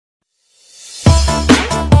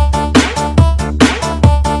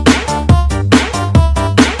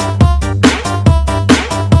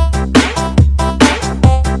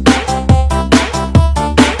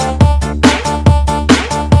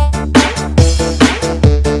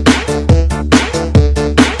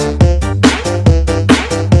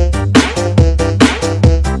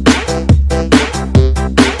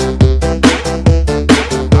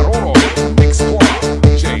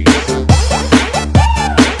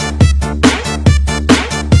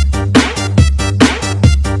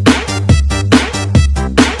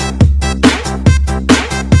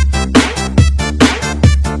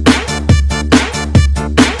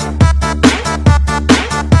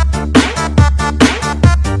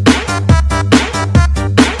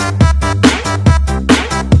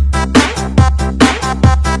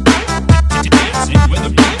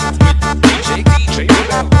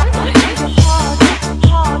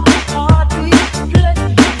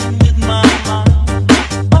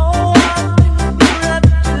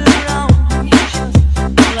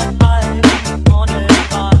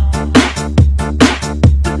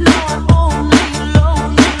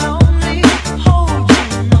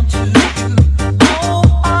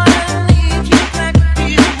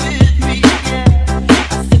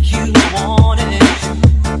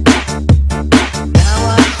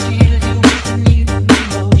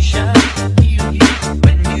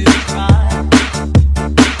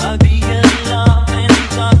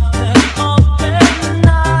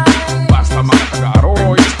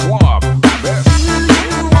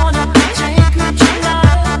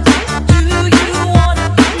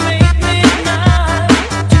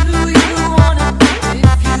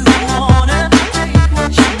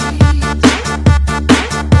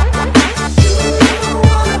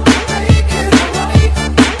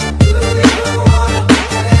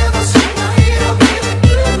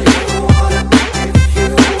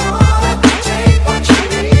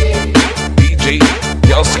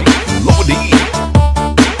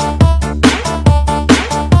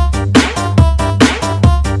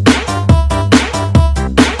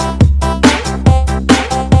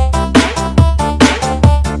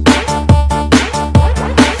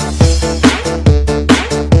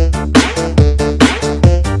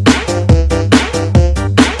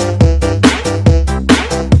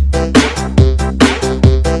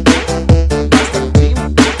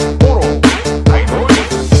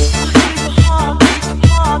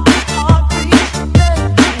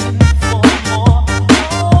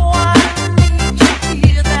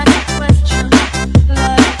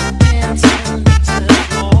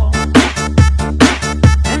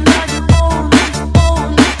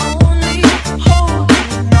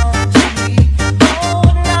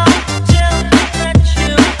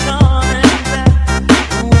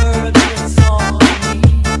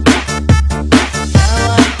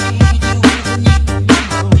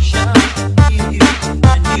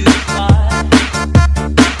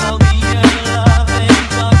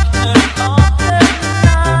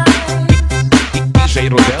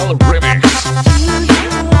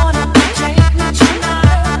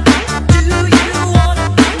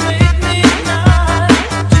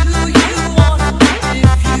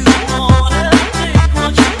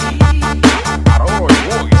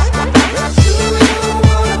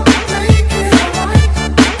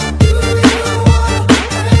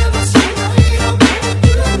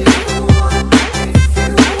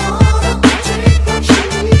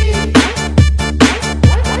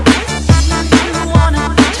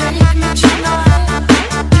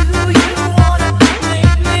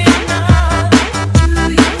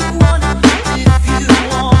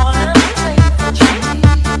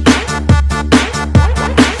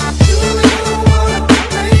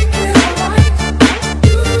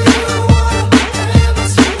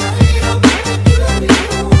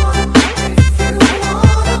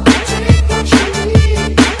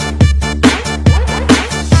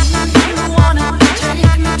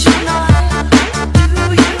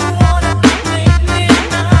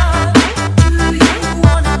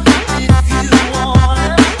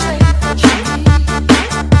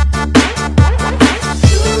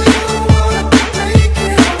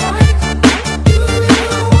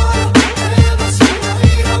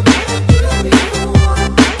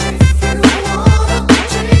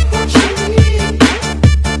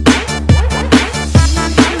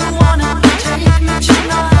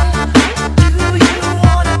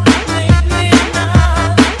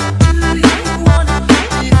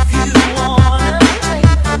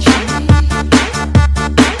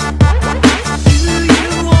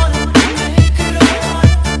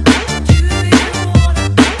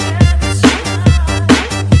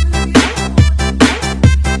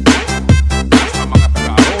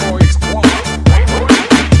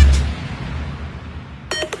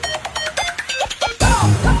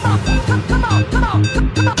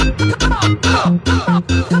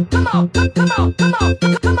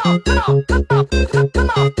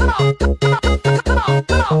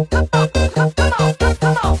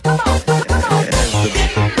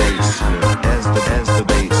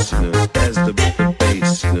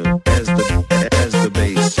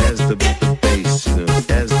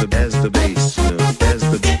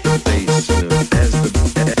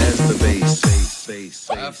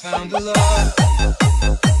found the love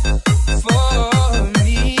for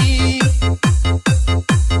me.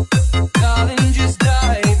 Darling, just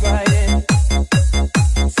dive right in,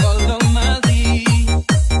 follow my lead.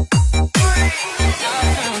 I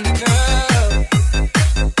found a girl,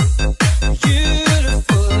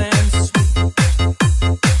 beautiful and sweet.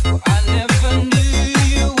 Well, I never knew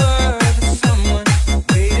you were the someone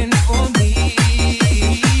waiting for me.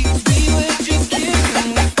 We were just kidding,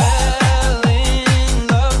 we fell in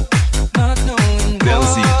love, not knowing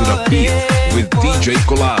Dancing to the beat with DJ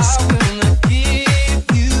Colas. I will not give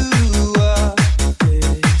you up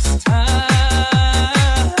this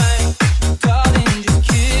time. Darling, just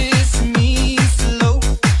kiss me slow.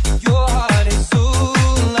 Your heart is so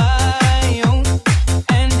lion,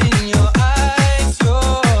 and in your eyes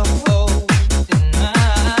you're holding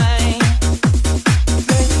mine.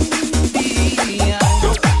 Baby, I'm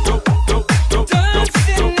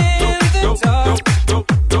dancing in the dark,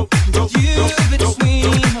 you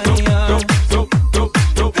between my arms.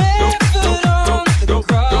 Barefoot on the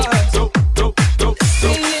grass,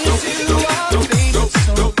 singing to our favorite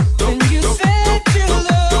song. When you said you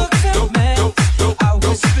looked a mess, I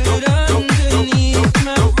whispered underneath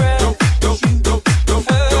my breath. You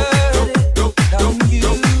heard it, now you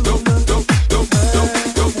look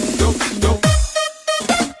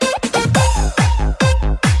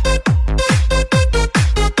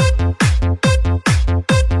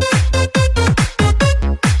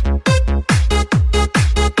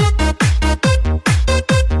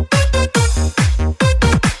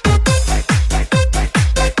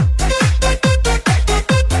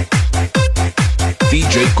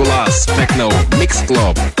DJ Colas Techno Mix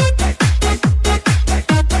Club.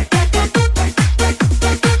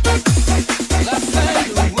 I found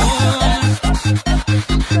the one,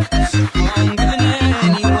 stronger than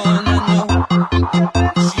anyone I know.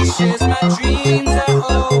 She shares my dreams. I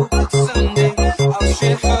hope that someday I'll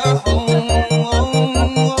share her home.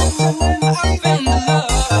 I found the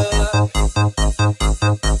love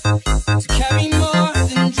to carry more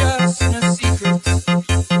than just a secret,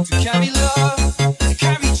 to carry love, to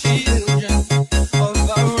carry children of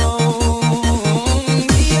our own.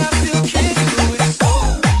 I feel kids, we're so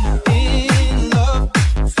in love,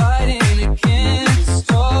 fighting against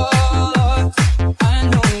all odds. I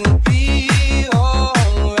know we'll be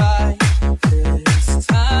alright this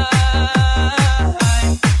time.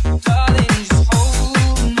 Darling, just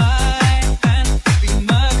hold my hand, be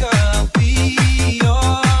my girl, I'll be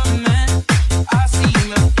your man. I see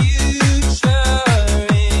my future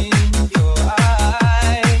in your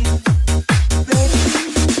eyes.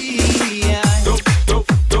 Baby, I'm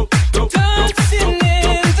dancing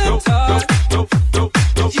in the dark,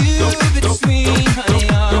 you between my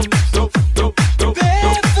arms.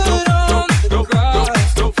 Barefoot on the grass,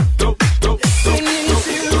 singing to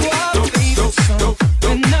our favorite song.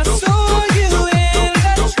 When I saw you in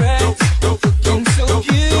that dress, looking so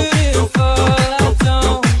beautiful, I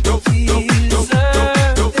don't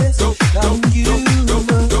deserve this. Now you look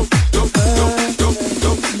perfect.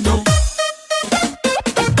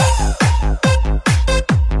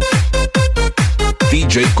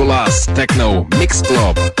 DJ Colas Techno Mix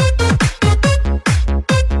Club.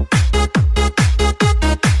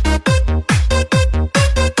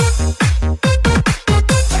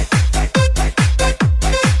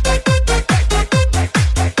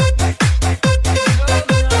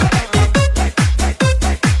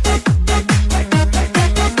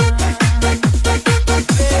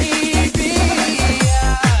 Baby,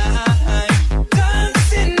 I'm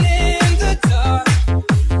dancing in the dark,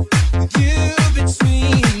 with you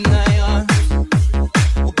between my arms.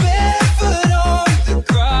 Barefoot on the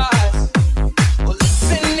grass,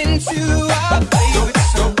 listening to our favorite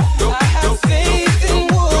song. I have faith in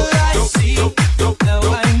what I see. Now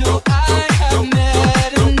I know I have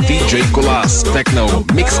met an DJ Colas Techno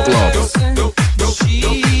Mix Club. She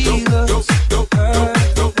looks perfect.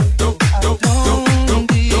 I don't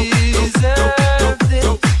deserve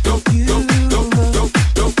this. You look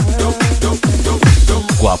perfect.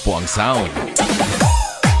 Guwapo ang sound.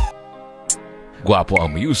 Guwapo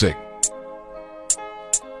ang music.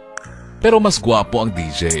 Pero mas guwapo ang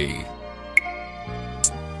DJ.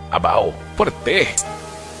 Abaw, fuerte.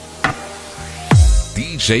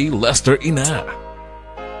 DJ Lester Ina.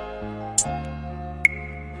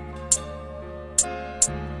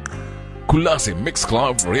 Kulasi Mix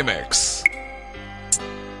Club Remix.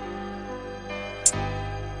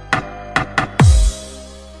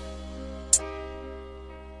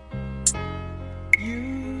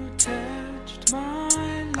 You touched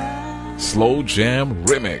my life. Slow Jam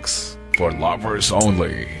Remix for lovers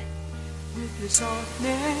only. With your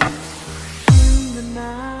softness in the the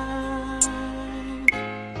night.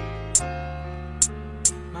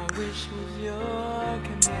 My wish was your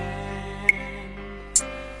command.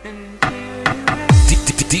 Until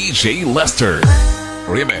you DJ Lester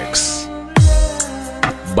Remix.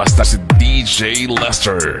 Basta si DJ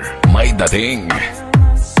Lester may dating.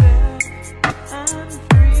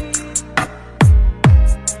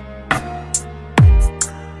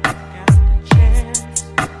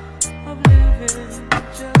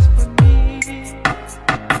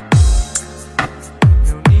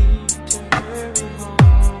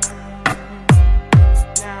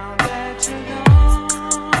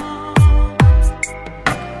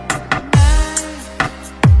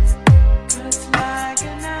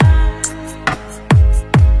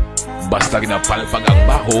 Basta ginapalpag ang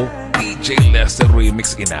baho, DJ Lester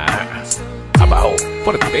Remix ina. Abaw,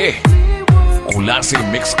 forte. Klaseng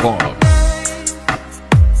mix ko.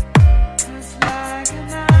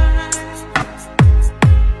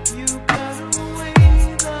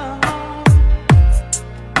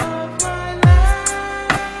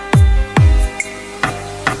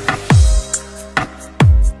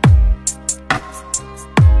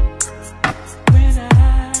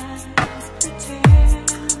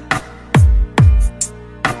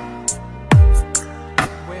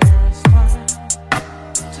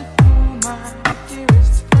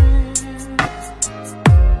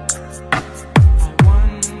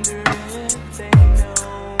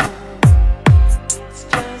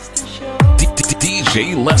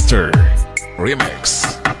 DJ Lester Remix.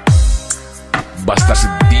 Basta si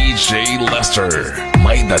DJ Lester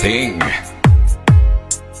may dating.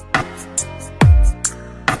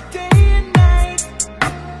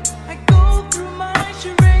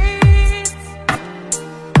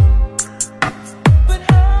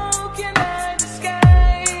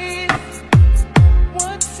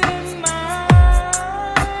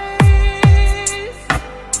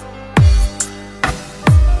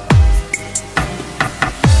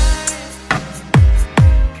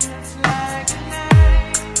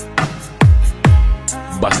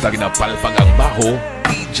 Basta ginapalpag ang baho,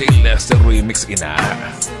 DJ Lester Remix ina.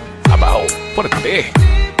 Abaw, forte.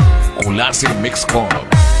 Klaseng mix ko.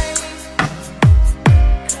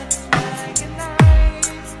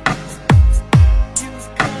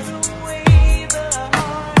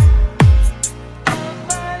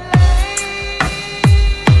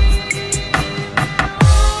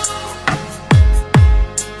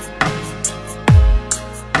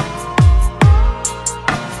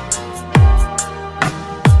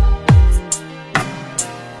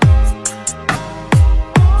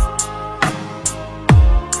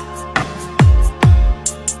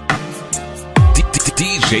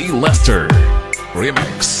 DJ Lester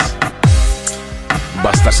Remix.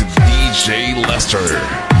 Basta si DJ Lester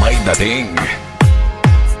may dating.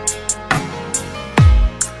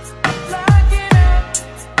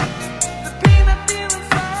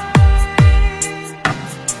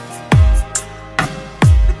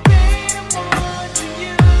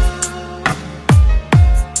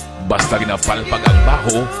 Basta ginapalpag ang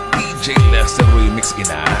baho, DJ Lester Remix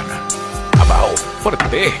ina. Abaw,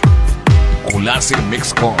 forte. Klaseng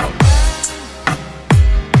mix ko.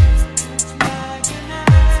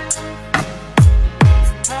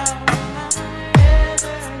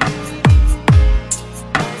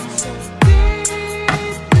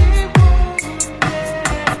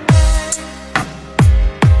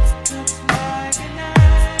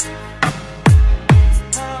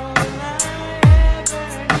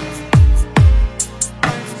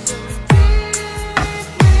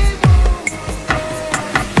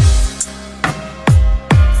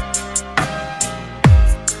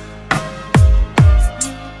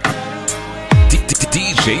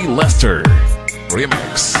 DJ Lester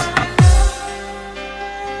Remix.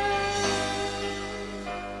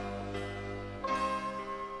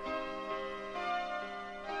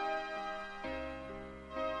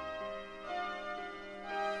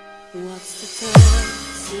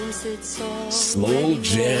 Slow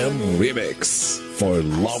Jam Remix for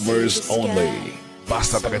lovers only.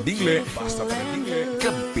 Basta taga-dingle,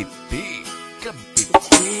 kampiti,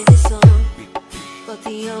 kampiti. But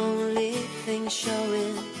the only thing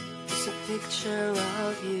showing is a picture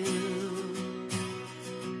of you.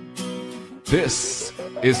 This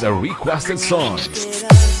is a requested song. Get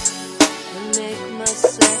up and make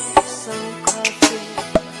myself some coffee.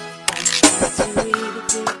 I tried to read a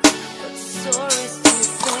book, but the story's too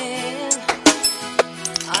thin.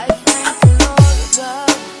 I thank the Lord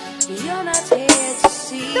above, you're not here to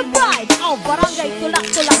see The pride of Barangay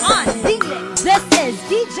Tulak-Tulakan, Dingle. This is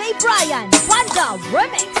DJ Brian Panda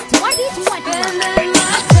Remix 2021.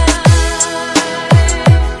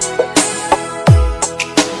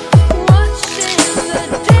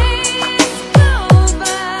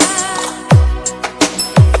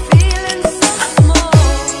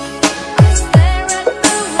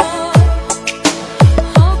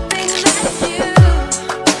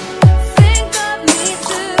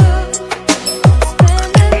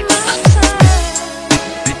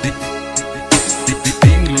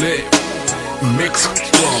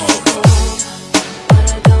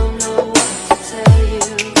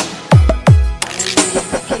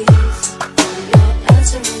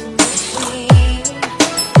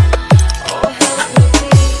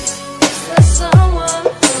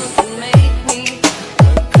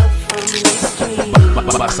 endless stream.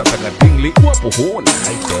 Basta taga-tingli, wapuhon,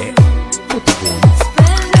 ay te, putihon.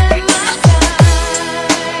 Spending my time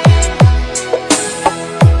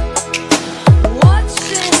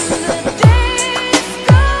watching the days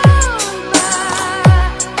go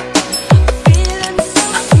by, feeling so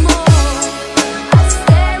small. I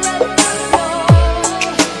stare at the wall,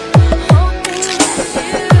 hoping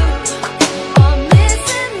that you are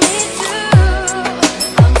missing me too.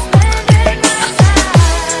 I'm spending my time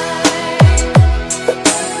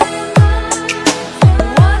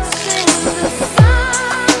watching the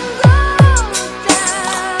sun go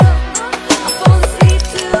down. I fall asleep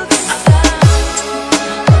to the sound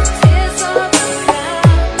of tears on the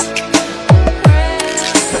ground,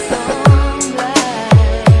 prayers don't lie.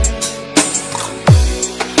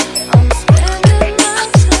 I'm spending my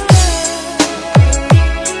time.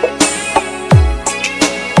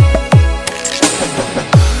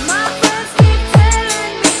 My friends keep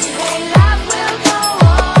telling me, hey, life will go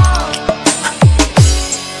on.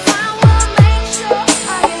 Time will make sure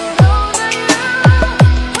I get over you.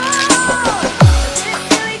 This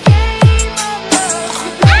silly game of love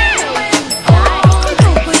you play with. Ay, ito,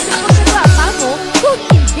 gusto ko sa grapa mo. Kung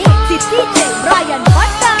hindi, si DJ Brian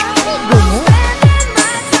Banda, amigo mo. Spending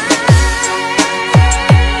my time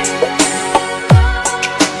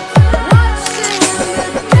watching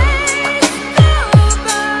the days go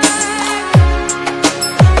by,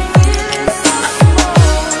 feeling so small.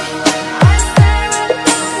 I stare at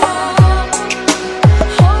the wall,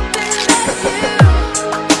 hoping that you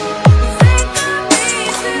think of me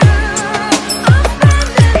too. I'm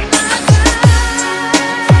spending my time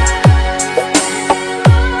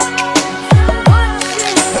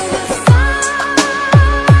watching the sun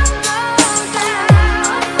go down.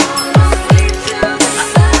 Sleep to the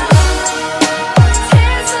sound of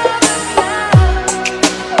tears on the ground,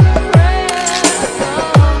 prayers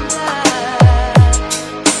don't lie.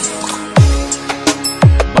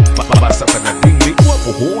 Basta taga-tingli,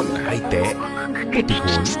 wapuhon, ay te,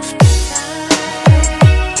 putihon.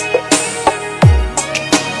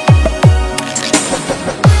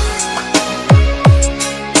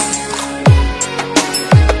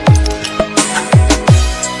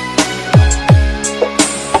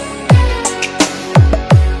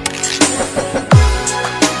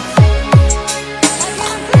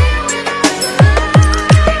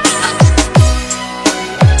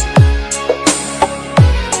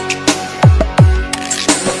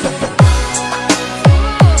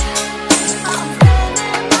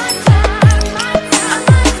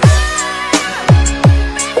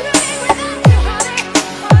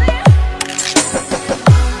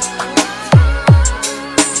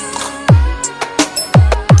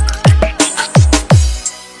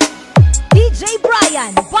 DJ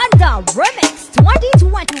Brian Banda Remix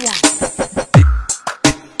 2021.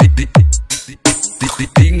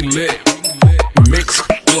 Tingli, mix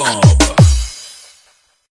club.